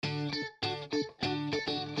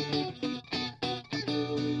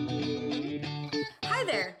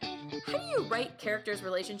characters'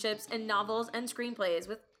 relationships in novels and screenplays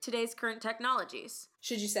with today's current technologies.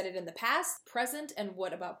 Should you set it in the past, present, and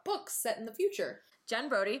what about books set in the future? Jen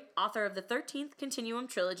Brody, author of the 13th Continuum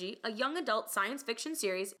Trilogy, a young adult science fiction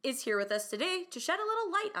series, is here with us today to shed a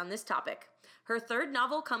little light on this topic. Her third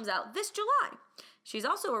novel comes out this July. She's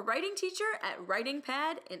also a writing teacher at Writing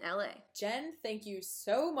Pad in LA. Jen, thank you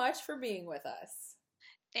so much for being with us.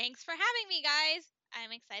 Thanks for having me, guys.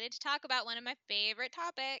 I'm excited to talk about one of my favorite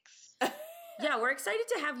topics. Yeah, we're excited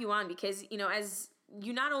to have you on because, as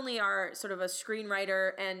you not only are sort of a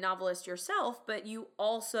screenwriter and novelist yourself, but you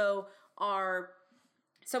also are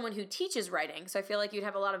someone who teaches writing. So I feel like you'd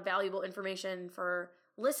have a lot of valuable information for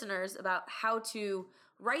listeners about how to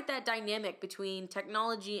write that dynamic between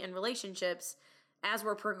technology and relationships as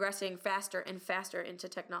we're progressing faster and faster into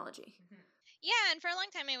technology. Mm-hmm. Yeah, and for a long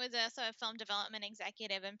time I was also a film development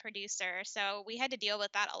executive and producer, so we had to deal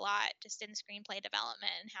with that a lot just in screenplay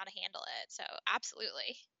development and how to handle it. So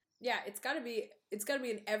absolutely. Yeah, it's got to be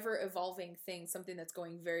an ever evolving thing, something that's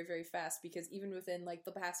going very, very fast, because even within like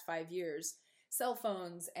the past 5 years, cell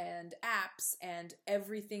phones and apps and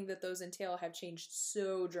everything that those entail have changed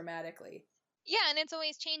so dramatically. Yeah, and it's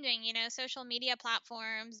always changing. Social media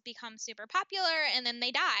platforms become super popular and then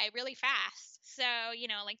they die really fast. So,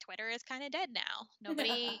 like Twitter is kind of dead now.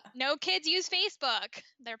 No kids use Facebook.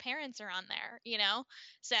 Their parents are on there,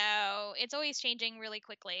 So it's always changing really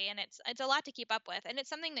quickly, and it's a lot to keep up with. And it's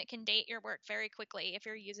something that can date your work very quickly if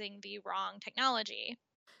you're using the wrong technology.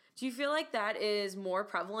 Do you feel like that is more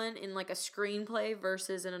prevalent in like a screenplay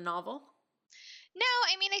versus in a novel? No,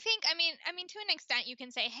 I mean, to an extent you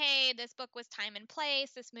can say, hey, this book was time and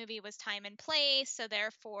place, this movie was time and place, so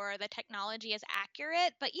therefore the technology is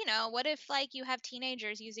accurate. But, what if like you have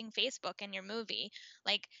teenagers using Facebook in your movie,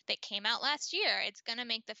 like that came out last year? It's going to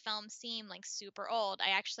make the film seem like super old. I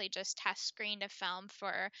actually just test screened a film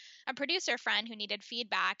for a producer friend who needed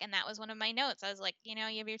feedback, and that was one of my notes. I was like, you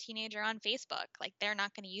have your teenager on Facebook, like they're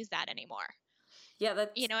not going to use that anymore. Yeah,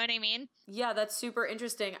 that's... You know what I mean? Yeah, that's super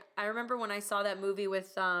interesting. I remember when I saw that movie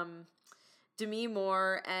with Demi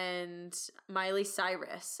Moore and Miley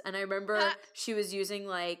Cyrus, and I remember she was using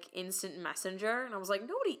like instant messenger, and I was like,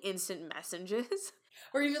 nobody instant messages.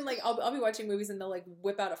 Or even like I'll be watching movies and they'll like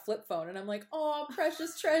whip out a flip phone, and I'm like, oh,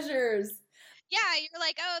 precious treasures. Yeah, you're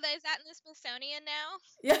like, oh, is that in the Smithsonian now?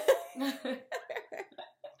 Yeah.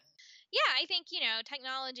 Yeah, I think,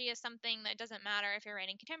 technology is something that doesn't matter if you're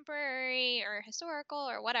writing contemporary or historical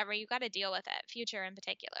or whatever. You got to deal with it, future in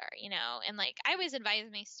particular, and like I always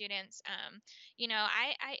advise my students, I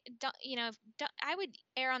would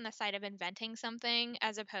err on the side of inventing something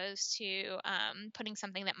as opposed to putting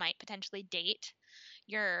something that might potentially date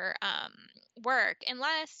your work,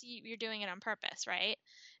 unless you're doing it on purpose, right?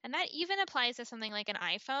 And that even applies to something like an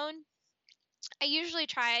iPhone. I usually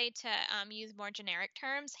try to use more generic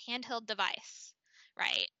terms, handheld device,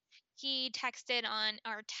 right? He texted on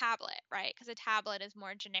our tablet, right? Because a tablet is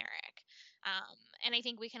more generic. And I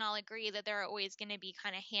think we can all agree that there are always going to be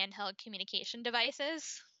kind of handheld communication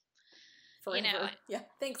devices. Forever. Yeah.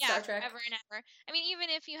 Thanks, Star Trek. Forever and ever. I mean,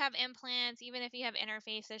 even if you have implants, even if you have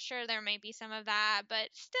interfaces, sure, there might be some of that,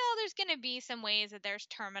 but still there's going to be some ways that there's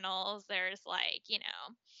terminals, there's like,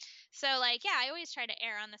 So, like, yeah, I always try to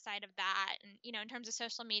err on the side of that. And, in terms of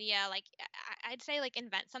social media, like, I'd say, like,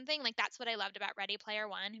 invent something. Like, that's what I loved about Ready Player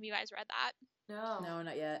One. Have you guys read that? No,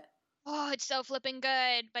 not yet. Oh, it's so flipping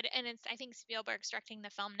good. It's, I think Spielberg's directing the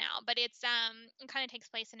film now. But it kind of takes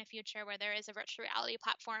place in a future where there is a virtual reality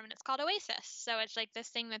platform, and it's called Oasis. So it's like this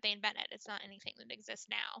thing that they invented. It's not anything that exists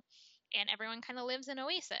now. And everyone kind of lives in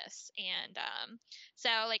Oasis. And so,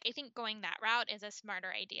 like, I think going that route is a smarter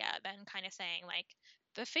idea than kind of saying, like,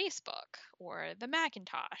 the Facebook or the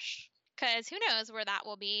Macintosh, because who knows where that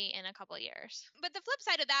will be in a couple of years. But the flip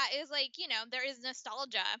side of that is like, there is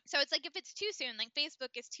nostalgia. So it's like if it's too soon, like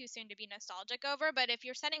Facebook is too soon to be nostalgic over. But if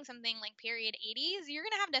you're setting something like period 80s, you're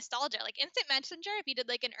going to have nostalgia. Like Instant Messenger, if you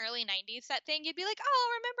did like an early 90s set thing, you'd be like,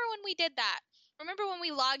 oh, remember when we did that? Remember when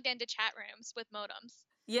we logged into chat rooms with modems?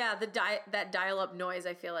 Yeah, that dial-up noise,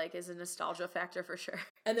 I feel like, is a nostalgia factor for sure.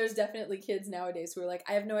 And there's definitely kids nowadays who are like,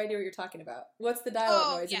 I have no idea what you're talking about. What's the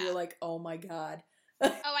dial-up noise? Yeah. And you're like, oh my God.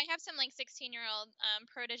 I have some like 16-year-old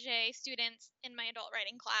protege students in my adult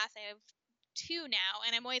writing class. I have 2 now,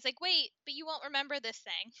 and I'm always like, wait, but you won't remember this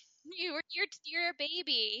thing. You're a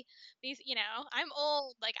baby. I'm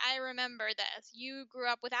old. Like, I remember this. You grew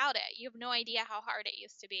up without it. You have no idea how hard it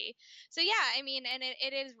used to be. So yeah, I mean, and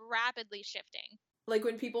it is rapidly shifting. Like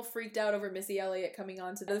when people freaked out over Missy Elliott coming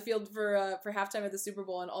onto the field for halftime at the Super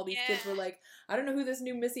Bowl, and all these kids were like, I don't know who this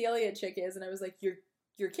new Missy Elliott chick is. And I was like, you're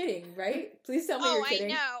kidding, right? Please tell me you're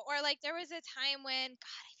kidding. I know. Or like there was a time when,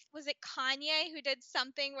 God, was it Kanye who did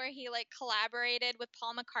something where he like collaborated with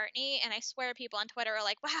Paul McCartney? And I swear people on Twitter are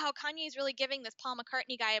like, wow, Kanye's really giving this Paul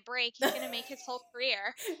McCartney guy a break. He's going to make his whole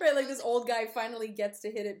career. Right, like this old guy finally gets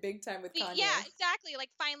to hit it big time with Kanye. Yeah, exactly. Like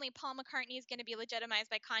finally Paul McCartney is going to be legitimized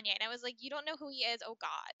by Kanye. And I was like, you don't know who he is. Oh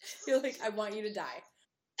God. You're like, I want you to die.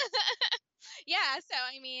 Yeah, so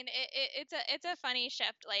I mean, it's a funny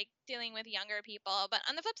shift, like dealing with younger people. But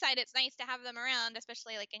on the flip side, it's nice to have them around,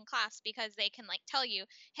 especially like in class, because they can like tell you,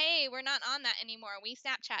 hey, we're not on that anymore. We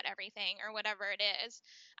Snapchat everything or whatever it is.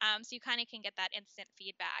 So you kind of can get that instant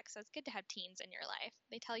feedback. So it's good to have teens in your life.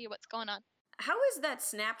 They tell you what's going on. How is that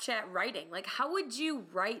Snapchat writing? Like, how would you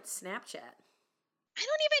write Snapchat? I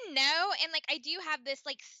don't even know. And like I do have this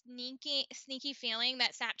like sneaky feeling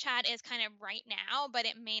that Snapchat is kind of right now, but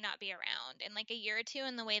it may not be around in like a year or two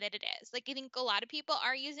in the way that it is. Like I think a lot of people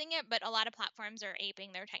are using it, but a lot of platforms are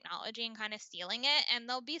aping their technology and kind of stealing it, and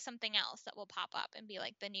there'll be something else that will pop up and be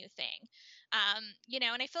like the new thing.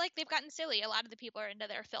 And I feel like they've gotten silly. A lot of the people are into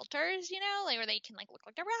their filters, like where they can like look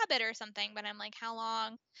like a rabbit or something, but I'm like, how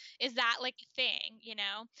long is that like a thing?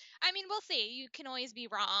 I mean, we'll see. You can always be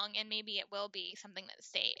wrong, and maybe it will be something that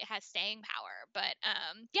it has staying power. But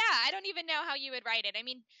yeah, I don't even know how you would write it. I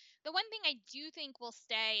mean, the one thing I do think will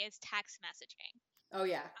stay is text messaging. Oh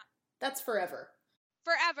yeah, that's forever.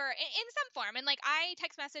 Forever in some form. And like I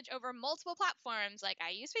text message over multiple platforms. Like I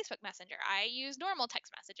use Facebook Messenger, I use normal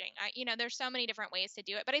text messaging. There's so many different ways to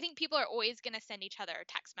do it, but I think people are always going to send each other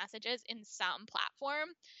text messages in some platform.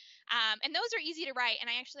 And those are easy to write, and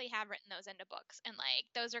I actually have written those into books, and like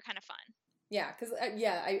those are kind of fun. Yeah, because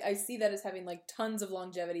I see that as having like tons of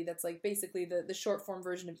longevity. That's like basically the short form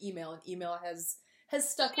version of email, and email has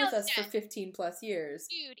stuck with us for 15 plus years.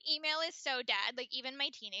 Dude, email is so dead. Like even my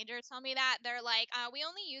teenagers tell me that. They're like, we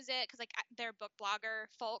only use it because like they're book blogger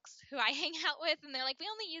folks who I hang out with, and they're like, we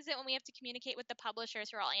only use it when we have to communicate with the publishers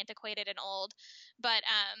who are all antiquated and old. But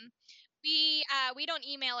we don't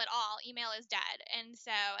email at all. Email is dead. And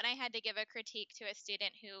I had to give a critique to a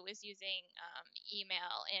student who was using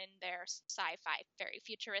email in their sci-fi very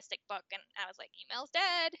futuristic book, and I was like, email's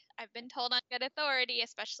dead. I've been told on good authority,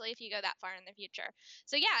 especially if you go that far in the future.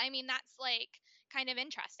 So yeah, I mean, that's like kind of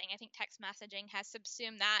interesting. I think text messaging has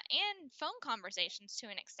subsumed that, and phone conversations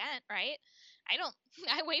to an extent, right? I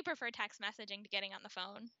way prefer text messaging to getting on the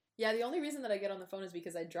phone. Yeah, the only reason that I get on the phone is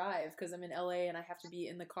because I drive, because I'm in LA and I have to be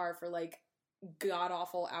in the car for like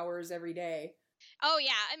god-awful hours every day. Oh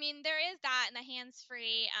yeah, I mean there is that and the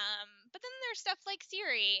hands-free, but then there's stuff like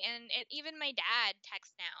Siri, and even my dad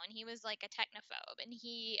texts now, and he was like a technophobe, and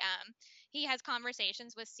he has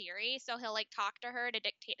conversations with Siri, so he'll like talk to her to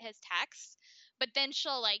dictate his texts, but then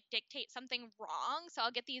she'll like dictate something wrong, so I'll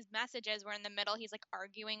get these messages where in the middle he's like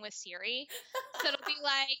arguing with Siri. So it'll be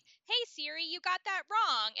like, hey Siri, you got that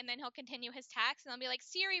wrong, and then he'll continue his text, and I'll be like,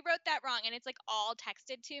 Siri wrote that wrong, and it's like all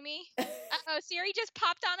texted to me. Oh, Siri just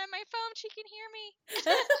popped on my phone, she can hear me.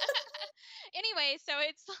 Anyway, so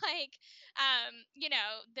it's like,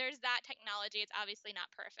 there's that technology. It's obviously not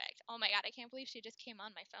perfect. Oh my God, I can't believe she just came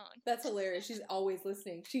on my phone. That's hilarious. She's always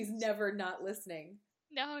listening. She's never not listening.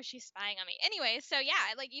 No, she's spying on me. Anyway, so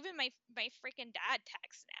yeah, like even my freaking dad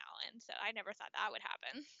texts now, and so I never thought that would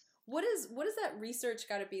happen. What is that research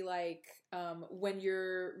got to be like when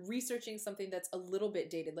you're researching something that's a little bit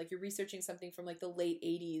dated, like you're researching something from like the late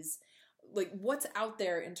 80s? Like what's out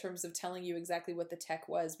there in terms of telling you exactly what the tech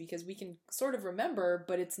was, because we can sort of remember,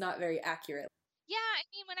 but it's not very accurate. Yeah, I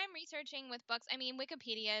mean, when I'm researching with books, I mean,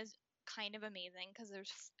 Wikipedia is kind of amazing because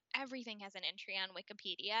everything has an entry on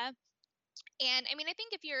Wikipedia. And I mean, I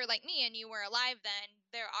think if you're like me and you were alive then,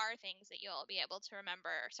 there are things that you'll be able to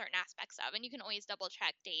remember certain aspects of, and you can always double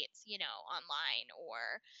check dates, online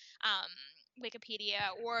or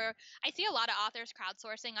Wikipedia, or I see a lot of authors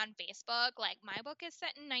crowdsourcing on Facebook. Like, my book is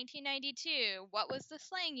set in 1992. What was the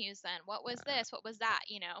slang used then? What was this? What was that?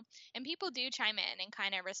 And people do chime in and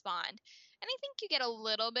kind of respond. And I think you get a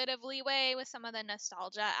little bit of leeway with some of the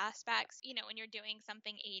nostalgia aspects, when you're doing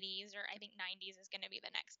something 80s, or I think 90s is going to be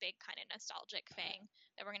the next big kind of nostalgic thing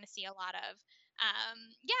that we're going to see a lot of.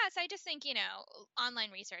 So I just think,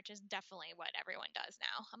 online research is definitely what everyone does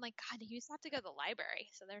now. I'm like, God, you used to have to go to the library.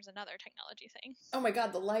 So there's another technology thing. Oh my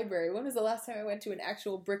God, the library. When was the last time I went to an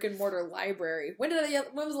actual brick and mortar library? When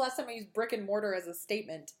was the last time I used brick and mortar as a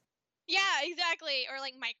statement? Yeah, exactly. Or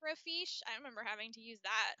like microfiche. I remember having to use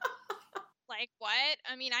that. Like, what?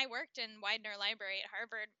 I mean, I worked in Widener Library at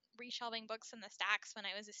Harvard, reshelving books in the stacks when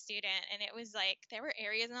I was a student, and it was like, there were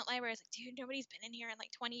areas in that library, I was like, dude, nobody's been in here in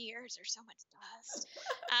like 20 years, there's so much dust.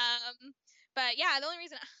 But yeah, the only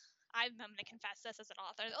reason, I'm going to confess this as an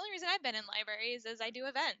author, the only reason I've been in libraries is I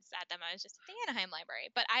do events at them. I was just at the Anaheim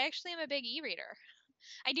Library, but I actually am a big e-reader.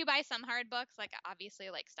 I do buy some hard books, like obviously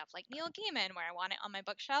like stuff like Neil Gaiman where I want it on my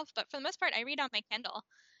bookshelf, but for the most part I read on my Kindle.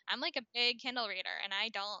 I'm like a big Kindle reader, and I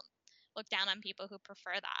don't look down on people who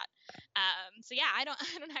prefer that. So yeah, I don't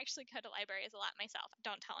I don't actually go to libraries a lot myself.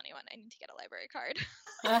 Don't tell anyone I need to get a library card.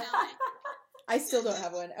 I still don't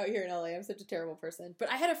have one out here in LA. I'm such a terrible person. But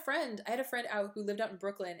I had a friend out who lived out in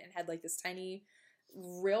Brooklyn and had like this tiny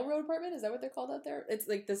railroad apartment. Is that what they're called out there? It's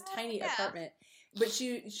like this tiny apartment. But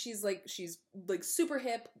she's like super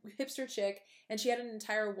hip, hipster chick, and she had an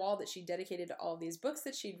entire wall that she dedicated to all of these books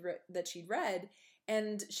that she'd read.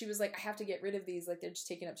 And she was like, I have to get rid of these. Like, they're just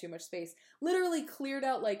taking up too much space. Literally cleared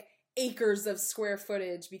out like acres of square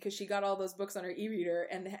footage because she got all those books on her e-reader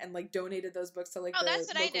and like donated those books to like the that's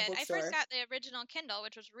what local I did. bookstore. I first got the original Kindle,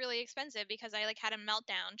 which was really expensive because I like had a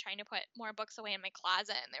meltdown trying to put more books away in my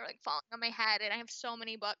closet, and they were like falling on my head, and I have so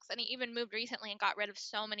many books. And I even moved recently and got rid of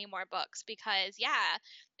so many more books because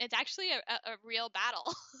it's actually a real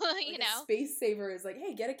battle. You know, a space saver is like,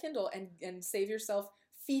 hey, get a Kindle and save yourself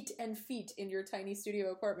feet and feet in your tiny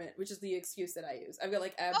studio apartment, which is the excuse that I use. I've got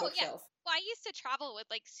like a bookshelf. Yeah. Well, I used to travel with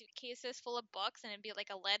like suitcases full of books, and it'd be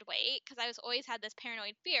like a lead weight because I was always had this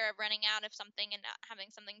paranoid fear of running out of something and not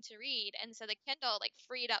having something to read. And so the Kindle like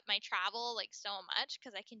freed up my travel like so much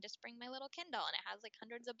because I can just bring my little Kindle and it has like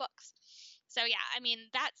hundreds of books. So yeah, I mean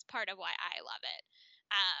that's part of why I love it.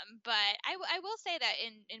 But I will say that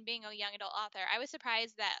in being a young adult author, I was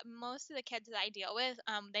surprised that most of the kids that I deal with,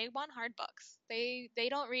 they want hard books. They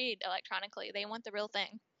don't read electronically. They want the real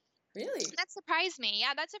thing. Really? That surprised me.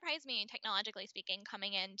 Yeah, that surprised me, technologically speaking,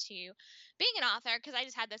 coming into being an author, because I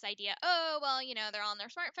just had this idea, oh, well, you know, they're on their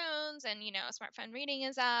smartphones and, you know, smartphone reading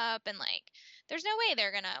is up and like there's no way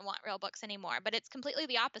they're going to want real books anymore. But it's completely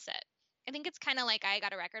the opposite. I think it's kind of like I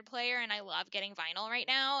got a record player and I love getting vinyl right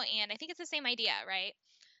now. And I think it's the same idea, right?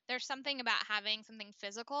 There's something about having something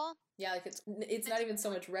physical. Yeah, like it's not even so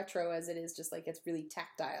much retro as it is just like it's really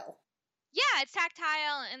tactile. Yeah, it's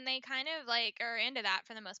tactile, and they kind of like are into that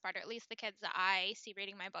for the most part, or at least the kids that I see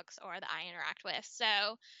reading my books or that I interact with.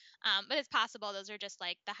 So, but it's possible those are just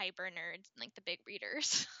like the hyper nerds, like the big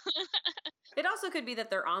readers. It also could be that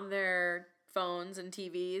they're on their phones and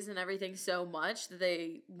TVs and everything so much that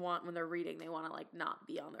they want, when they're reading, they want to like not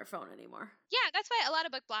be on their phone anymore. Yeah, that's why a lot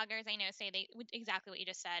of book bloggers I know say they exactly what you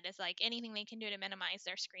just said is like anything they can do to minimize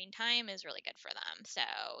their screen time is really good for them. So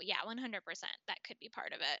yeah, 100%, that could be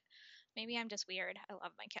part of it. Maybe I'm just weird. I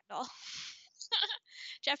love my Kindle.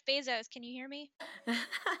 Jeff Bezos, can you hear me?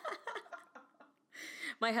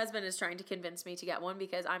 My husband is trying to convince me to get one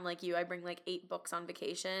because I'm like you. I bring like 8 books on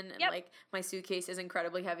vacation, and like my suitcase is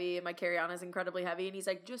incredibly heavy and my carry-on is incredibly heavy. And he's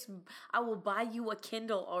like, I will buy you a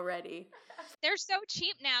Kindle already. They're so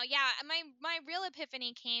cheap now. Yeah, my real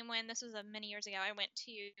epiphany came when this was many years ago. I went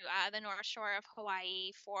to the North Shore of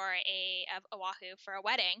Hawaii for Oahu for a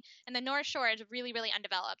wedding, and the North Shore is really, really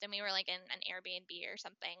undeveloped. And we were like in an Airbnb or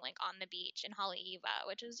something like on the beach in Haleiwa,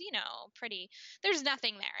 which is, you know, pretty. There's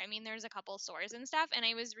nothing there. I mean, there's a couple stores and stuff. And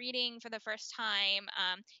I was reading for the first time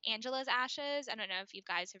Angela's Ashes. I don't know if you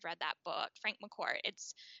guys have read that book, Frank McCourt.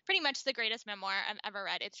 It's pretty much the greatest memoir I've ever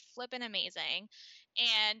read. It's flippin' amazing.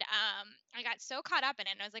 And I got so caught up in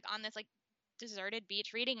it, and I was like on this like deserted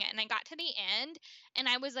beach reading it, and I got to the end and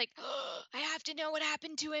I was like, oh, I have to know what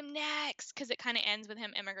happened to him next, because it kind of ends with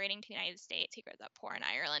him immigrating to the United States. He grows up poor in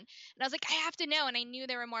Ireland, and I was like, I have to know. And I knew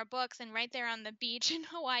there were more books, and right there on the beach in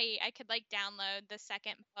Hawaii I could like download the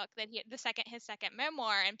second book that his second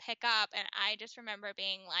memoir and pick up. And I just remember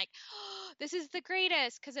being like, oh, this is the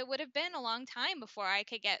greatest, because it would have been a long time before I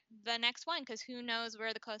could get the next one, because who knows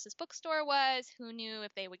where the closest bookstore was, who knew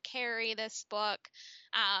if they would carry this book.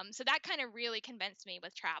 So that kind of really convinced me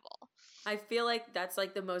with travel. I feel like that's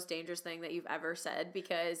like the most dangerous thing that you've ever said,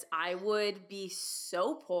 because I would be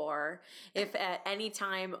so poor if at any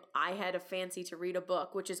time I had a fancy to read a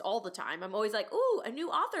book, which is all the time. I'm always like, ooh, a new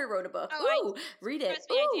author wrote a book. Ooh, read it.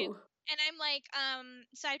 Ooh. I do. And I'm like,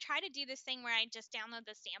 so I try to do this thing where I just download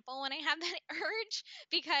the sample when I have that urge,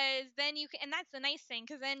 because then you can, and that's the nice thing,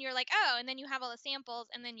 because then you're like, oh, and then you have all the samples,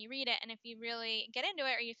 and then you read it, and if you really get into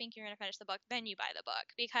it or you think you're going to finish the book, then you buy the book.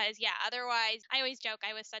 Because yeah, otherwise, I always joke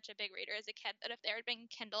I was such a big reader as a kid that if there had been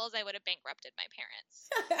Kindles, I would have bankrupted my parents.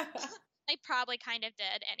 I probably kind of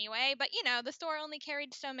did anyway, but you know, the store only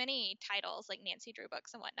carried so many titles like Nancy Drew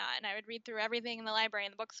books and whatnot, and I would read through everything in the library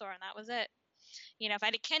and the bookstore, and that was it. You know, if I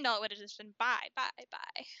had a Kindle, it would have just been buy.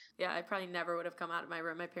 Yeah, I probably never would have come out of my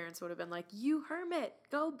room. My parents would have been like, you hermit,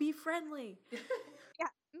 go be friendly. Yeah,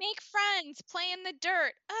 make friends, play in the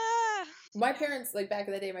dirt. My parents, like back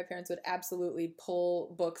in the day, my parents would absolutely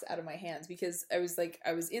pull books out of my hands, because I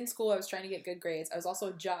was in school, I was trying to get good grades. I was also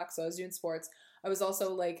a jock, so I was doing sports. I was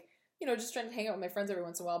also like just trying to hang out with my friends every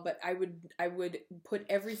once in a while, but I would put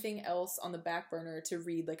everything else on the back burner to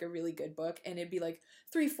read like a really good book, and it'd be like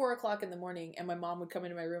 3-4 o'clock in the morning, and my mom would come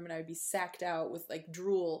into my room and I would be sacked out with like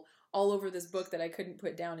drool all over this book that I couldn't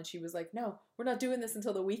put down, and she was like, "No, we're not doing this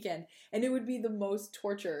until the weekend." And it would be the most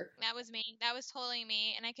torture. That was me. That was totally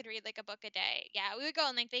me. And I could read like a book a day. Yeah, we would go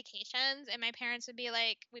on like vacations, and my parents would be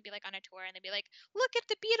like, we'd be like on a tour, and they'd be like, "Look at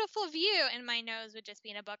the beautiful view," and my nose would just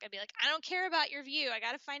be in a book. I'd be like, "I don't care about your view. I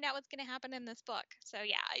got to find out what's going to happen in this book." So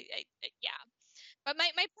yeah, yeah. But my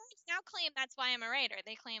parents now claim that's why I'm a writer.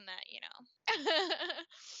 They claim that.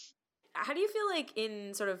 How do you feel like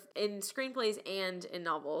in screenplays and in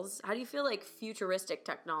novels, how do you feel like futuristic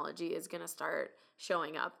technology is going to start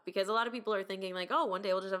showing up? Because a lot of people are thinking like, oh, one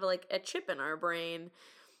day we'll just have like a chip in our brain.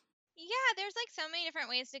 Yeah, there's like so many different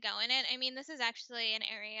ways to go in it. I mean, this is actually an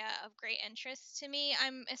area of great interest to me.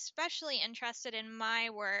 I'm especially interested in my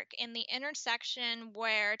work in the intersection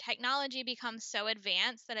where technology becomes so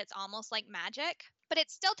advanced that it's almost like magic. But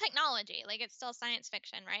it's still technology, like it's still science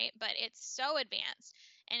fiction, right? But it's so advanced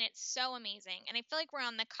and it's so amazing. And I feel like we're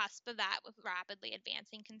on the cusp of that with rapidly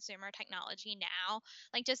advancing consumer technology now.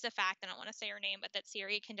 Like just the fact, I don't want to say her name, but that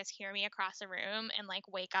Siri can just hear me across a room and like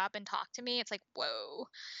wake up and talk to me. It's like, whoa.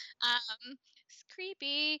 It's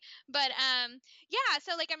creepy. But yeah,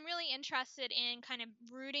 so like I'm really interested in kind of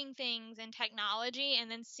rooting things in technology and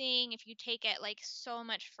then seeing if you take it like so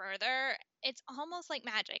much further, it's almost like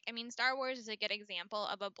magic. I mean, Star Wars is a good example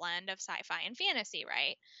of a blend of sci-fi and fantasy,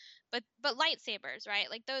 right? But lightsabers, right?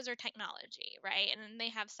 Like those are technology, right? And then they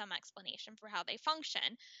have some explanation for how they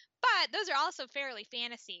function. But those are also fairly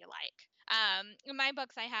fantasy like. In my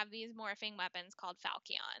books, I have these morphing weapons called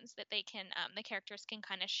falchions that they can, the characters can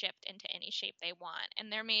kind of shift into any shape they want,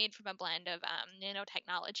 and they're made from a blend of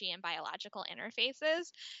nanotechnology and biological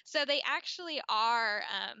interfaces. So they actually are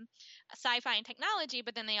sci-fi and technology,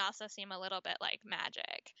 but then they also seem a little bit like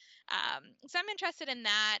magic. So I'm interested in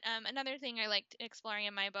that. Another thing I like exploring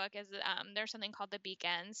in my book is there's something called the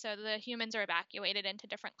beacon. So the humans are evacuated into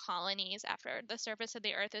different colonies after the surface of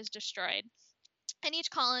the earth is destroyed. And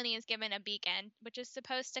each colony is given a beacon, which is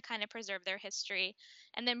supposed to kind of preserve their history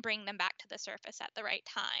and then bring them back to the surface at the right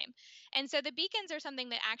time. And so the beacons are something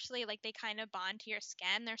that actually, like, they kind of bond to your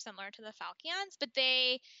skin. They're similar to the falchions, but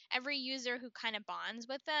every user who kind of bonds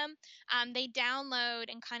with them, they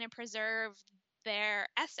download and kind of preserve their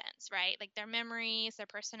essence, right? Like their memories, their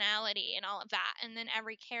personality, and all of that. And then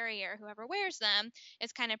every carrier, whoever wears them,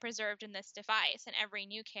 is kind of preserved in this device, and every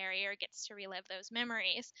new carrier gets to relive those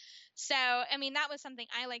memories. So, I mean, that was something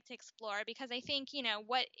I like to explore because I think,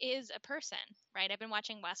 what is a person, right? I've been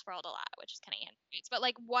watching Westworld a lot, which is kind of antiques, but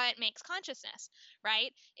like what makes consciousness,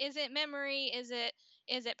 right? Is it memory? Is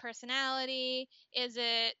it personality? Is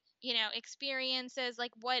it, experiences?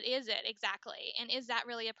 Like what is it exactly? And is that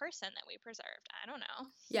really a person that we preserved? I don't know.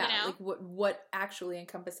 Yeah, like what actually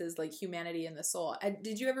encompasses like humanity and the soul.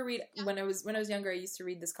 Did you ever read when I was younger? I used to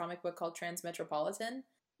read this comic book called Transmetropolitan.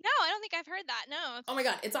 No, I don't think I've heard that. No. Oh my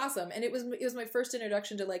god, it's awesome. And it was my first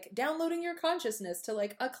introduction to like downloading your consciousness to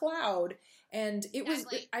like a cloud. And it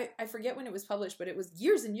Exactly. was I forget when it was published, but it was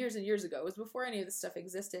years and years and years ago. It was before any of this stuff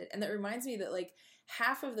existed. And that reminds me that like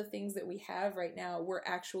half of the things that we have right now were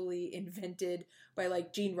actually invented by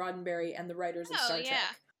like Gene Roddenberry and the writers of Star Trek.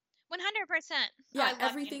 100%. Yeah,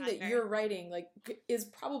 everything that you're writing like is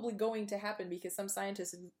probably going to happen because some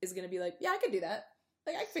scientist is going to be like, yeah, I could do that.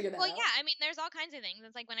 Like, I can figure that out. Well, yeah, I mean, there's all kinds of things.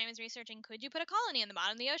 It's like when I was researching, could you put a colony in the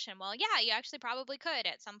bottom of the ocean? Well, yeah, you actually probably could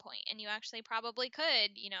at some point. And you actually probably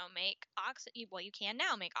could, make oxygen. Well, you can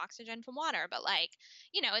now make oxygen from water, but like,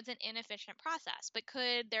 it's an inefficient process. But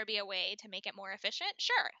could there be a way to make it more efficient?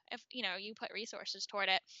 Sure. If, you put resources toward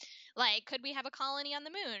it. Like, could we have a colony on the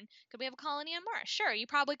moon? Could we have a colony on Mars? Sure, you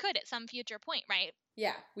probably could at some future point, right?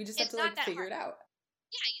 Yeah, we just have to like figure it out.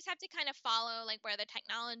 Yeah, you just have to kind of follow like where the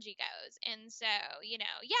technology goes. And so, yeah,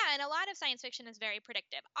 and a lot of science fiction is very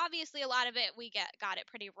predictive. Obviously, a lot of it we got it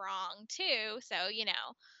pretty wrong too. So,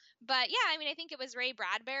 but yeah, I mean, I think it was Ray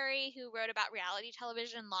Bradbury who wrote about reality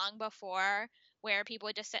television long before, where people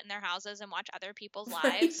would just sit in their houses and watch other people's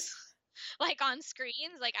lives. Like on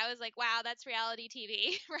screens. Like I was like, wow, that's reality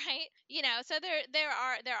TV, right? So there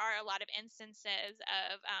are a lot of instances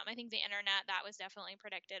of I think the internet, that was definitely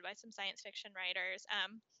predicted by some science fiction writers.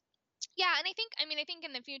 Yeah, and I think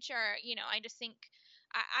in the future, I just think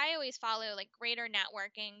I always follow like greater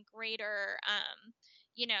networking, greater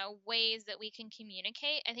ways that we can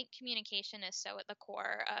communicate. I think communication is so at the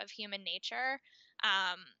core of human nature.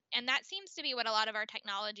 And that seems to be what a lot of our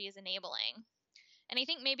technology is enabling. And I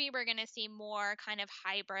think maybe we're going to see more kind of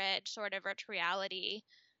hybrid sort of virtual reality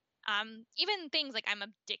Even things like I'm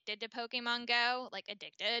addicted to Pokemon Go, like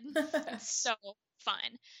addicted. It's so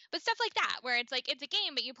fun. But stuff like that, where it's like it's a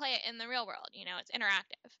game, but you play it in the real world. It's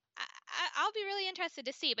interactive. I'll be really interested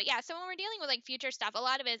to see. But yeah, so when we're dealing with like future stuff, a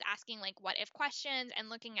lot of it is asking like what if questions and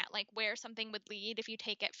looking at like where something would lead if you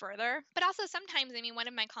take it further. But also sometimes, I mean, one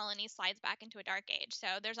of my colonies slides back into a dark age. So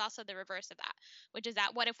there's also the reverse of that, which is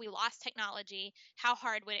that what if we lost technology? How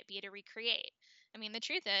hard would it be to recreate? I mean, the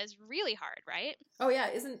truth is really hard, right? Oh yeah,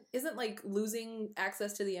 isn't like losing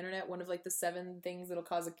access to the internet one of like the 7 things that'll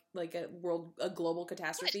cause a global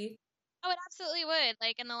catastrophe? Oh, it absolutely would.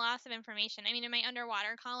 Like in the loss of information. I mean, in my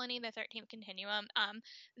underwater colony, the 13th Continuum,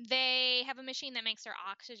 they have a machine that makes their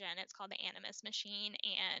oxygen. It's called the Animus machine,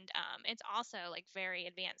 and it's also like very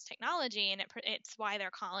advanced technology, and it's why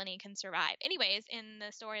their colony can survive. Anyways, in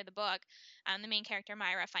the story of the book, the main character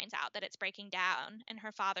Myra finds out that it's breaking down, and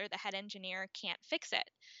her father, the head engineer, can't fix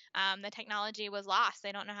it. The technology was lost.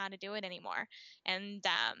 They don't know how to do it anymore, and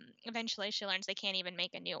eventually she learns they can't even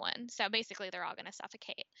make a new one. So basically, they're all going to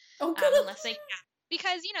suffocate. Oh, good. Unless they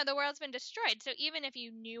because the world's been destroyed, so even if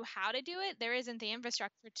you knew how to do it, there isn't the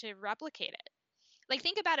infrastructure to replicate it. Like,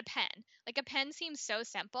 think about a pen. Like, a pen seems so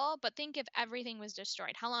simple, but think if everything was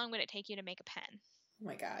destroyed, how long would it take you to make a pen? Oh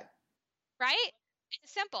my god. Right?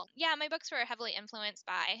 It's simple. Yeah, my books were heavily influenced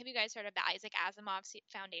by, have you guys heard of the Isaac Asimov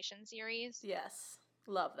Foundation series? Yes.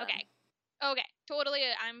 Love them. Okay,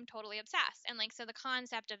 I'm totally obsessed. And like, so the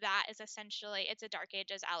concept of that is essentially, it's a Dark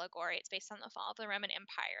Ages allegory. It's based on the fall of the Roman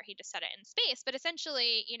Empire. He just set it in space. But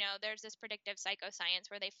essentially, there's this predictive psychoscience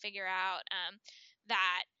where they figure out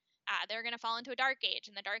that they're going to fall into a dark age,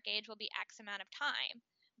 and the dark age will be X amount of time.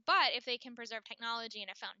 But if they can preserve technology and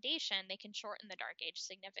a foundation, they can shorten the dark age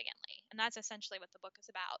significantly. And that's essentially what the book is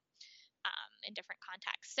about. In different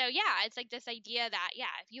contexts. So yeah, it's like this idea that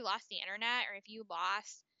if you lost the internet, or if you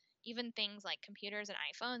lost even things like computers and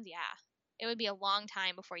iPhones, it would be a long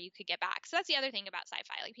time before you could get back. So that's the other thing about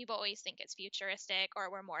sci-fi. Like, people always think it's futuristic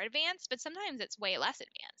or we're more advanced, but sometimes it's way less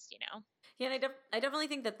advanced, Yeah, and I definitely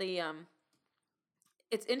think that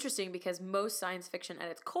it's interesting because most science fiction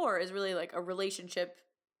at its core is really like a relationship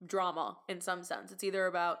drama in some sense. It's either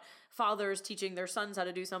about fathers teaching their sons how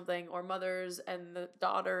to do something, or mothers and the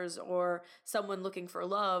daughters, or someone looking for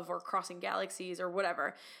love, or crossing galaxies, or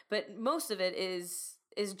whatever. But most of it is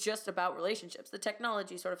just about relationships. The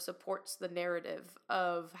technology sort of supports the narrative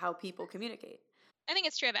of how people communicate. I think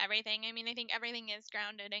it's true of everything. I mean, I think everything is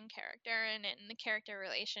grounded in character and in the character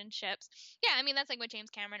relationships. Yeah, I mean, that's like what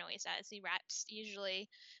James Cameron always does. He wraps usually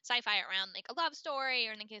sci-fi around like a love story,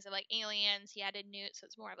 or in the case of like Aliens, he added Newt, so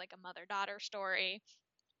it's more of like a mother-daughter story.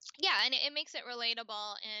 Yeah, and it makes it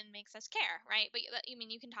relatable and makes us care, right? But I mean,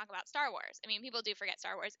 you can talk about Star Wars. I mean, people do forget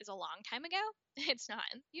Star Wars is a long time ago. It's not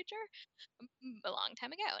in the future, a long time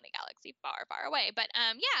ago in a galaxy far, far away. But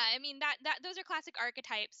yeah, I mean that those are classic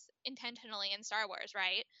archetypes intentionally in Star Wars,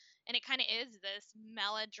 right? And it kind of is this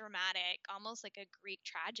melodramatic, almost like a Greek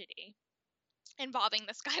tragedy involving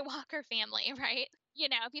the Skywalker family, right?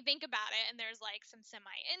 If you think about it, and there's like some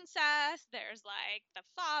semi incest, there's like the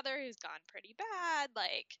father who's gone pretty bad,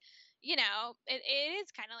 like, it is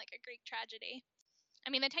kind of like a Greek tragedy. I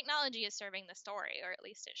mean, the technology is serving the story, or at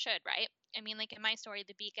least it should, right? I mean, like in my story,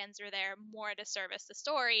 the beacons are there more to service the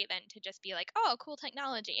story than to just be like, oh, cool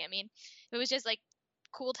technology. I mean, if it was just like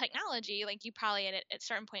cool technology, like you probably at a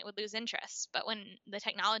certain point would lose interest. But when the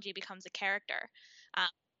technology becomes a character,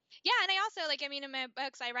 yeah, and I also like, I mean, in my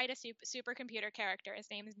books, I write a supercomputer character.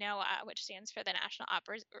 His name is Noah, which stands for the National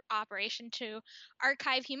Operation to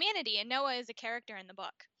Archive Humanity. And Noah is a character in the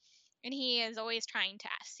book, and he is always trying to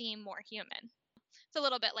seem more human. It's a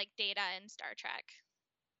little bit like Data in Star Trek.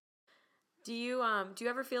 Do you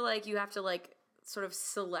ever feel like you have to like sort of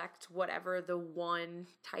select whatever the one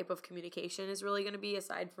type of communication is really going to be,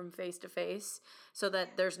 aside from face to face, so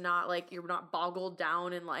that there's not like, you're not boggled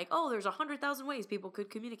down in like, oh, there's 100,000 ways people could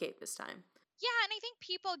communicate this time? Yeah, and I think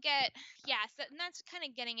people get, yes, and that's kind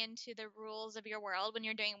of getting into the rules of your world when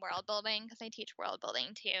you're doing world building, because I teach world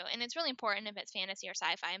building too. And it's really important, if it's fantasy or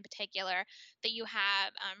sci-fi in particular, that you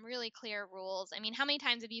have really clear rules. I mean, how many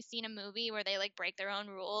times have you seen a movie where they like break their own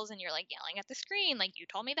rules and you're like yelling at the screen, like, you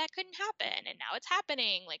told me that couldn't happen and now it's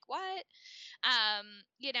happening? Like, what?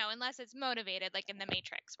 Unless it's motivated, like in the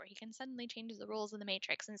Matrix, where he can suddenly change the rules in the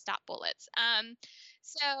Matrix and stop bullets.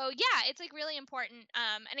 So yeah, it's like really important.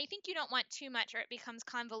 And I think you don't want too much, or it becomes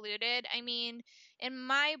convoluted. I mean, in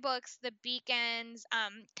my books, the beacons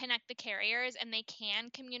connect the carriers, and they can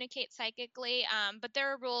communicate psychically. But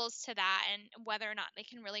there are rules to that, and whether or not they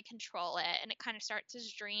can really control it. And it kind of starts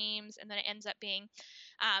as dreams, and then it ends up being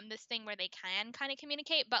this thing where they can kind of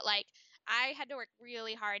communicate. But like, I had to work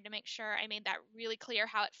really hard to make sure I made that really clear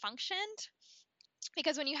how it functioned.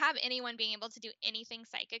 Because when you have anyone being able to do anything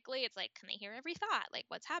psychically, it's like, can they hear every thought? Like,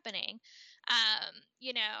 what's happening?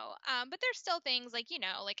 But there's still things like,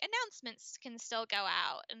 like announcements can still go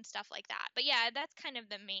out and stuff like that. But yeah, that's kind of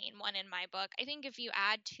the main one in my book. I think if you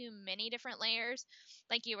add too many different layers,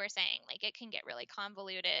 like you were saying, like it can get really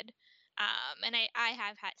convoluted. And I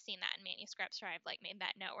have seen that in manuscripts where I've like made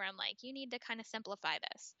that note where I'm like, you need to kind of simplify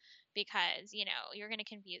this because, you're going to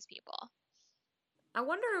confuse people. I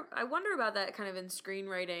wonder about that kind of in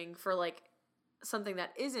screenwriting for like something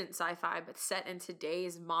that isn't sci-fi but set in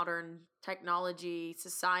today's modern technology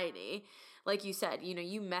society. Like you said,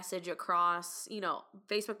 you message across,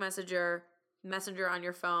 Facebook Messenger on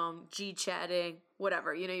your phone, G-chatting,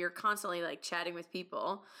 whatever. You're constantly like chatting with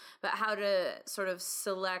people, but how to sort of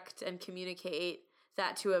select and communicate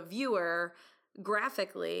that to a viewer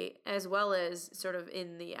graphically as well as sort of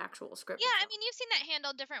in the actual script. Yeah, I mean, you've seen that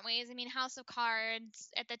handled different ways. I mean, House of Cards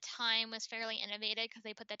at the time was fairly innovative because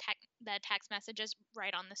they put the text messages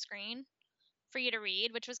right on the screen for you to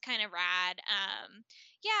read, which was kind of rad.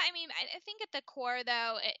 Yeah, I mean, I think at the core,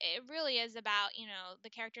 though, it really is about, the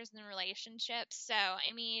characters and the relationships. So,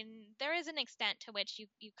 I mean, there is an extent to which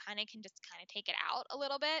you kind of can just kind of take it out a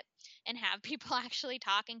little bit and have people actually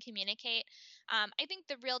talk and communicate. I think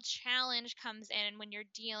the real challenge comes in when you're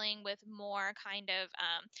dealing with more kind of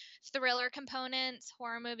thriller components,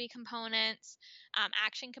 horror movie components,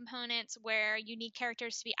 action components, where you need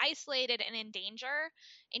characters to be isolated and in danger.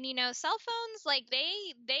 And cell phones, like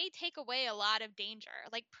they take away a lot of danger.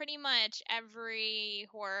 Like pretty much every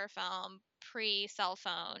horror film pre cell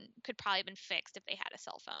phone could probably have been fixed if they had a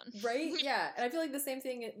cell phone. Right? Yeah. And I feel like the same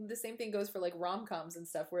thing goes for like rom-coms and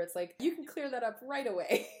stuff where it's like you can clear that up right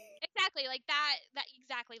away. Exactly, like that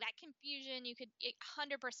exactly, that confusion you could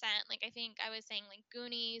 100%, like I think I was saying like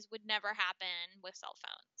Goonies would never happen with cell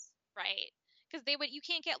phones, right? Because you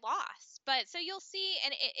can't get lost. But so you'll see,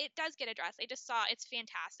 and it does get addressed. I just saw, it's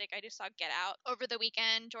fantastic. I just saw Get Out over the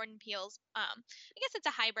weekend. Jordan Peele's, I guess it's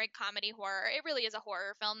a hybrid comedy horror. It really is a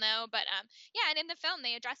horror film though. But yeah, and in the film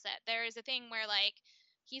they address it. There is a thing where like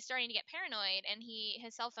he's starting to get paranoid, and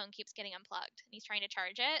his cell phone keeps getting unplugged, and he's trying to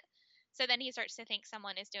charge it. So then he starts to think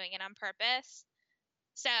someone is doing it on purpose.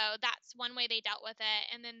 So that's one way they dealt with it.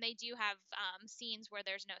 And then they do have scenes where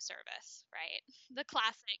there's no service, right? The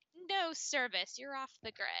classic, no service, you're off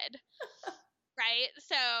the grid. Right?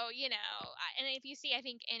 So, and if you see, I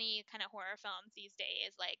think any kind of horror films these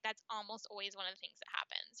days, like that's almost always one of the things that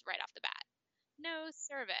happens right off the bat. No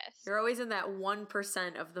service. You're always in that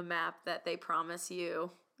 1% of the map that they promise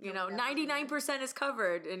you. 99% is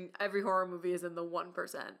covered, and every horror movie is in the 1%.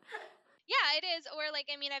 Yeah, it is. Or like,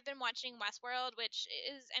 I mean, I've been watching Westworld, which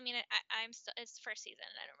is, I mean, I'm still, it's the first season,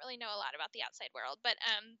 and I don't really know a lot about the outside world, but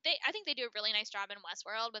I think they do a really nice job in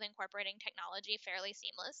Westworld with incorporating technology fairly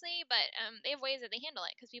seamlessly. But they have ways that they handle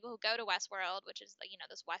it, because people who go to Westworld, which is like,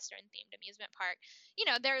 this Western themed amusement park,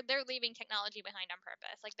 they're leaving technology behind on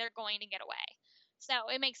purpose. Like they're going to get away.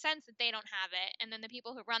 So it makes sense that they don't have it. And then the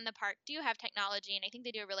people who run the park do have technology, and I think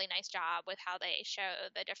they do a really nice job with how they show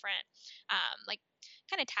the different like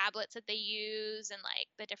kind of tablets that they use and like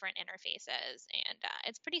the different interfaces, and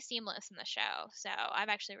it's pretty seamless in the show. So I've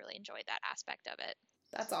actually really enjoyed that aspect of it.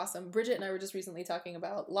 That's awesome. Bridget and I were just recently talking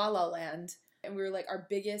about La La Land, and we were like, our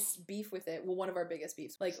biggest beef with it, well, one of our biggest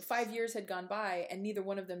beefs, like 5 years had gone by and neither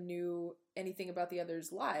one of them knew anything about the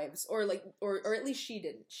other's lives, or like, or at least she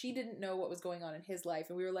didn't know what was going on in his life.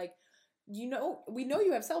 And we were like, we know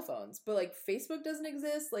you have cell phones, but like Facebook doesn't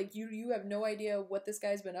exist. Like you have no idea what this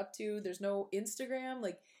guy's been up to. There's no Instagram.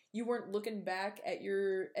 Like you weren't looking back at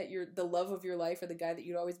the love of your life, or the guy that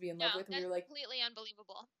you'd always be in love with. And that's we were like, completely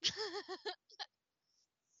unbelievable.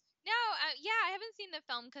 No, yeah, I haven't seen the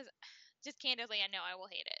film because, just candidly, I know I will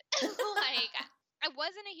hate it. Like, I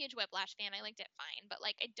wasn't a huge Whiplash fan. I liked it fine, but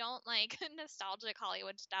like, I don't like nostalgic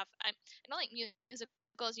Hollywood stuff. I don't like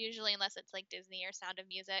musicals usually, unless it's like Disney or Sound of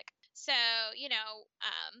Music. So,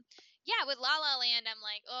 yeah, with La La Land, I'm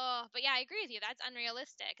like, oh, but yeah, I agree with you. That's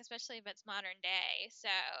unrealistic, especially if it's modern day. So,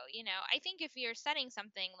 I think if you're setting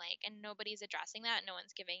something like, and nobody's addressing that, no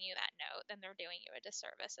one's giving you that note, then they're doing you a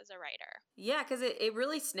disservice as a writer. Yeah, because it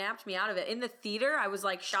really snapped me out of it. In the theater, I was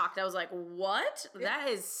like shocked. I was like, what? That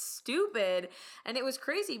is stupid. And it was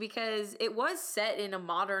crazy because it was set in a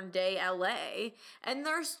modern day LA, and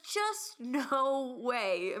there's just no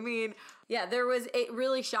way. I mean, yeah, it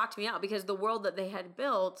really shocked me out because the world that they had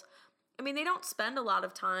built, I mean, they don't spend a lot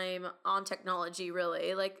of time on technology,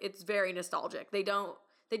 really. Like, it's very nostalgic. They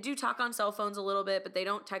do talk on cell phones a little bit, but they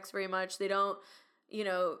don't text very much. They don't,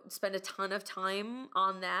 spend a ton of time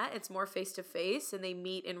on that. It's more face to face and they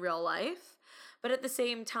meet in real life. But at the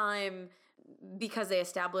same time, because they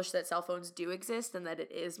established that cell phones do exist and that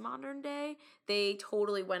it is modern day, they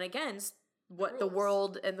totally went against what the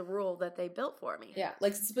world and the rule that they built for me. Yeah,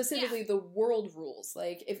 like specifically the world rules.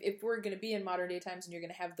 Like if we're going to be in modern day times and you're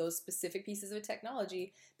going to have those specific pieces of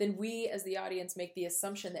technology, then we as the audience make the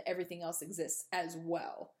assumption that everything else exists as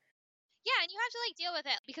well. Yeah, and you have to like deal with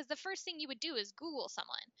it because the first thing you would do is Google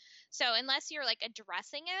someone. So unless you're like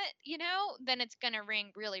addressing it, then it's going to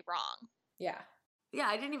ring really wrong. Yeah. Yeah,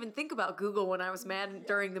 I didn't even think about Google when I was mad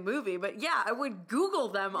during the movie, but yeah, I would Google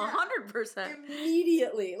them 100%.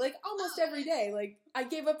 Immediately, like almost every day. Like, I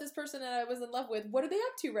gave up this person that I was in love with. What are they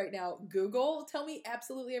up to right now? Google, tell me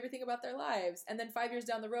absolutely everything about their lives. And then 5 years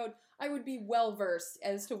down the road, I would be well versed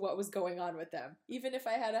as to what was going on with them, even if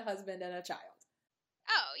I had a husband and a child.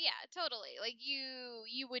 Oh, yeah, totally. Like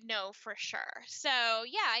you would know for sure. So,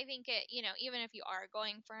 yeah, I think it, even if you are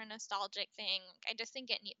going for a nostalgic thing, I just think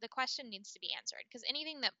the question needs to be answered because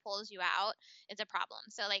anything that pulls you out is a problem.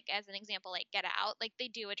 So, like, as an example, like Get Out, like they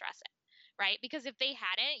do address it, right? Because if they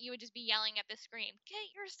hadn't, you would just be yelling at the screen,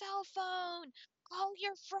 get your cell phone, call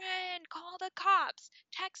your friend, call the cops,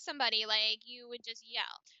 text somebody, like you would just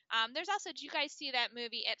yell. There's also, did you guys see that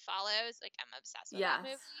movie, It Follows? Like, I'm obsessed with that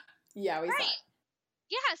movie. Yeah, we saw it.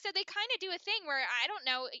 Yeah, so they kind of do a thing where I don't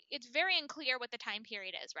know, it's very unclear what the time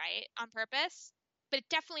period is, right? On purpose. But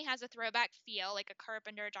it definitely has a throwback feel, like a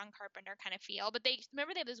John Carpenter kind of feel. But they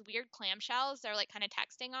have those weird clamshells they're like kind of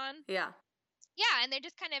texting on. Yeah. Yeah, and they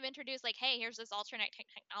just kind of introduce like, hey, here's this alternate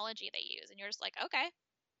technology they use. And you're just like, okay,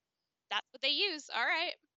 that's what they use. All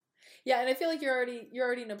right. Yeah, and I feel like you're already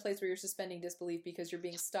in a place where you're suspending disbelief because you're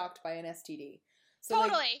being stalked by an STD. So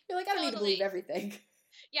totally. Like, you're like, I don't need to believe everything.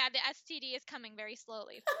 Yeah, the STD is coming very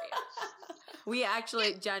slowly for you.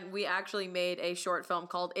 Jen, we actually made a short film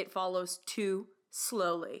called It Follows Too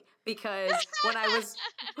Slowly because when I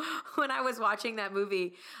was watching that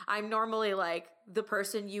movie, I'm normally like the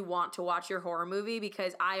person you want to watch your horror movie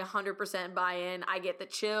because I 100% buy in. I get the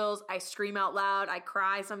chills. I scream out loud. I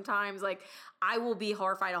cry sometimes. Like I will be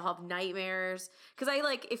horrified. I'll have nightmares because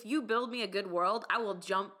if you build me a good world, I will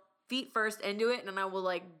jump feet first into it and I will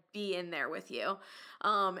like be in there with you.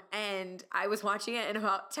 And I was watching it and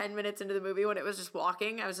about 10 minutes into the movie when it was just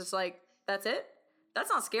walking, I was just like, that's it? That's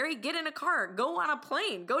not scary. Get in a car, go on a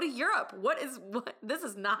plane, go to Europe. This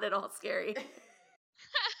is not at all scary.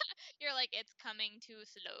 You're like, it's coming too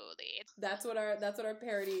slowly. That's what our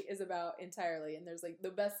parody is about entirely. And there's like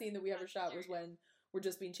the best scene that we ever shot was when we're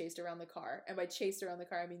just being chased around the car. And by chased around the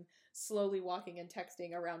car, I mean slowly walking and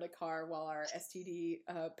texting around a car while our STD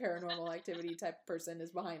paranormal activity type person is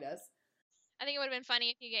behind us. I think it would have been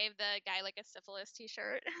funny if you gave the guy like a syphilis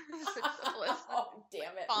t-shirt. Syphilis. Oh,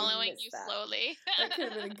 damn it. Following you slowly. That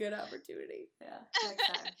could have been a good opportunity. Yeah. Next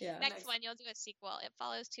time. Yeah. Next one, you'll do a sequel. It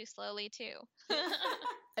Follows Too Slowly too.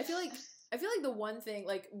 I feel like the one thing,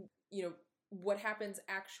 what happens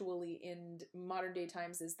actually in modern day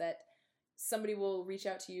times is that somebody will reach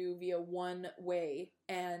out to you via one way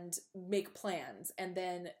and make plans, and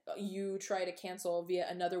then you try to cancel via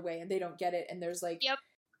another way and they don't get it, and there's like, yep.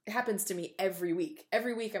 It happens to me every week.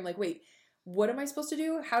 Every week I'm like, wait, what am I supposed to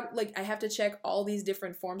do? How, I have to check all these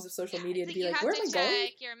different forms of social media to be like, where am I going? You have to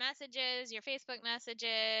check your messages, your Facebook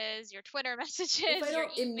messages, your Twitter messages, if I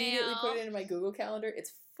don't your email. Immediately put it into my Google Calendar,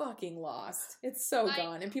 it's fucking lost. It's so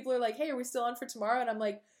gone. And people are like, hey, are we still on for tomorrow? And I'm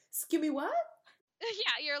like, excuse me, what?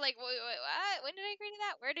 Yeah, you're like, wait, what? When did I agree to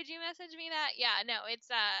that? Where did you message me that? Yeah, no, it's,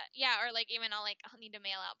 or like even I'll need to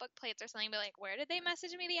mail out book plates or something, but like, where did they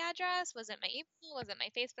message me the address? Was it my email? Was it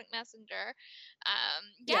my Facebook Messenger?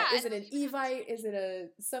 Is it an Evite? Is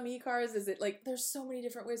it some e-cars? Is it there's so many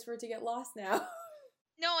different ways for it to get lost now.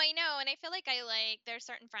 No, I know, and I feel like there's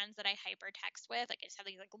certain friends that I hyper text with, I just have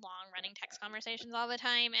these long running text conversations all the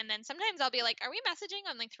time, and then sometimes I'll be like, are we messaging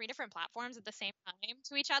on 3 different platforms at the same time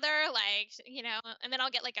to each other, and then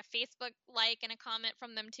I'll get a Facebook like and a comment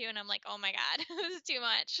from them too, and I'm like, oh my god, this is too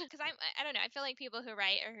much, because I don't know, I feel like people who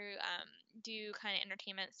write or who do kind of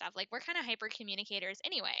entertainment stuff, we're kind of hyper communicators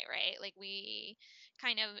anyway, right? We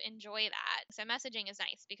kind of enjoy that, so messaging is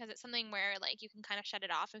nice because it's something where you can kind of shut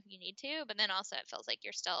it off if you need to, but then also it feels like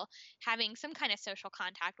you're still having some kind of social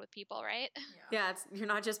contact with people, right? Yeah, you're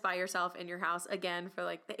not just by yourself in your house again for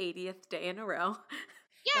the 80th day in a row.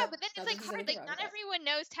 Yeah, but then it's hard. Not everyone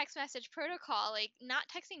knows text message protocol. Not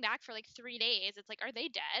texting back for 3 days. It's are they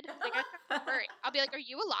dead? I'll be like, are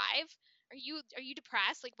you alive? Are you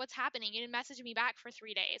depressed? What's happening? You didn't message me back for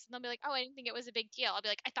 3 days. And they'll be like, oh, I didn't think it was a big deal. I'll be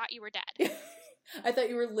like, I thought you were dead. I thought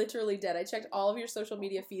you were literally dead. I checked all of your social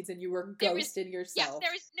media feeds and you were ghosted yourself. Yes,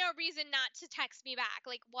 there was no reason not to text me back.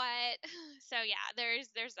 Like, what? So yeah, there's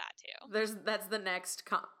that too. That's the next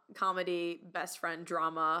comedy best friend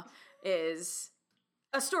drama is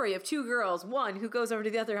a story of two girls, one who goes over to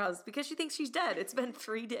the other house because she thinks she's dead. It's been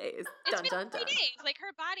 3 days. It's been 3 days. Like,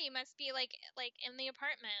 her body must be like in the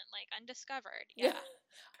apartment, like undiscovered. Yeah.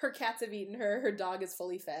 Her cats have eaten her. Her dog is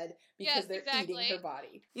fully fed because they're eating her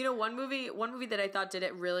body. You know, one movie that I thought did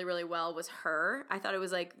it really, really well was Her. I thought it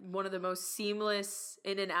was like one of the most seamless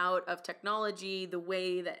in and out of technology, the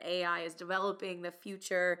way that AI is developing, the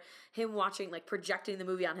future, him watching, like projecting the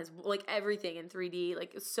movie on his, like everything in 3D.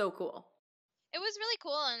 Like, it's so cool. It was really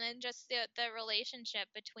cool, and then just the relationship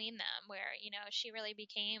between them, where she really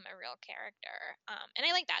became a real character, and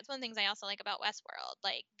I like that. It's one of the things I also like about Westworld,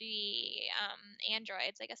 like the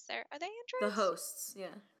androids. I guess are they androids? The hosts,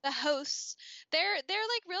 yeah. The hosts, they're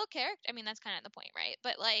like real character. I mean, that's kind of the point, right?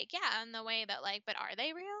 But like, yeah, in the way that like, but are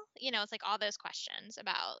they real? It's like all those questions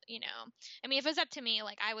about, I mean, if it was up to me,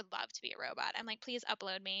 like I would love to be a robot. I'm like, please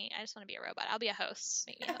upload me. I just want to be a robot. I'll be a host.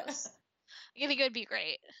 Make me a host. I think it would be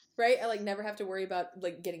great. Right? I like never have to worry about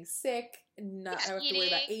like getting sick, not have to worry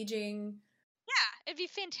about aging. Yeah, it'd be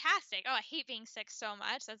fantastic. Oh, I hate being sick so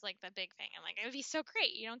much. That's like the big thing. I'm like, it would be so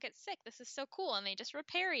great. You don't get sick. This is so cool, and they just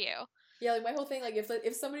repair you. Yeah, like my whole thing, like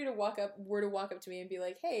if somebody were to walk up to me and be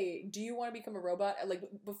like, "Hey, do you want to become a robot?" Like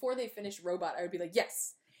before they finish robot, I would be like,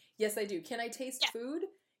 "Yes, yes, I do. Can I taste food?"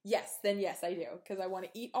 Yes, then yes, I do. Because I want to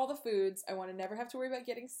eat all the foods. I want to never have to worry about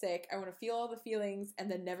getting sick. I want to feel all the feelings and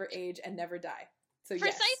then never age and never die. So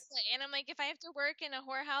precisely. Yes. And I'm like, if I have to work in a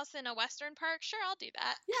whorehouse in a Western park, sure, I'll do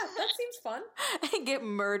that. Yeah, that seems fun. And get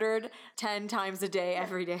murdered 10 times a day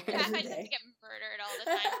every day. Yeah, I just get murdered all the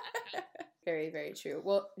time. Very, very true.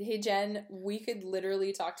 Well, hey, Jen, we could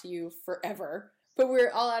literally talk to you forever. But we're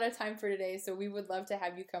all out of time for today, so we would love to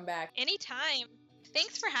have you come back. Anytime.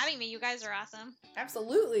 Thanks for having me. You guys are awesome.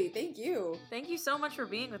 Absolutely. Thank you. Thank you so much for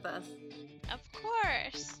being with us. Of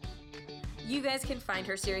course. You guys can find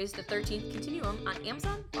her series, The 13th Continuum, on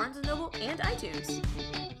Amazon, Barnes & Noble, and iTunes.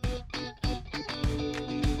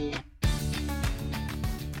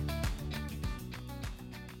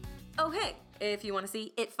 Oh, hey, if you want to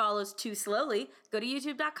see It Follows Too Slowly, go to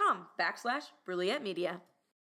youtube.com/Brilliant Media.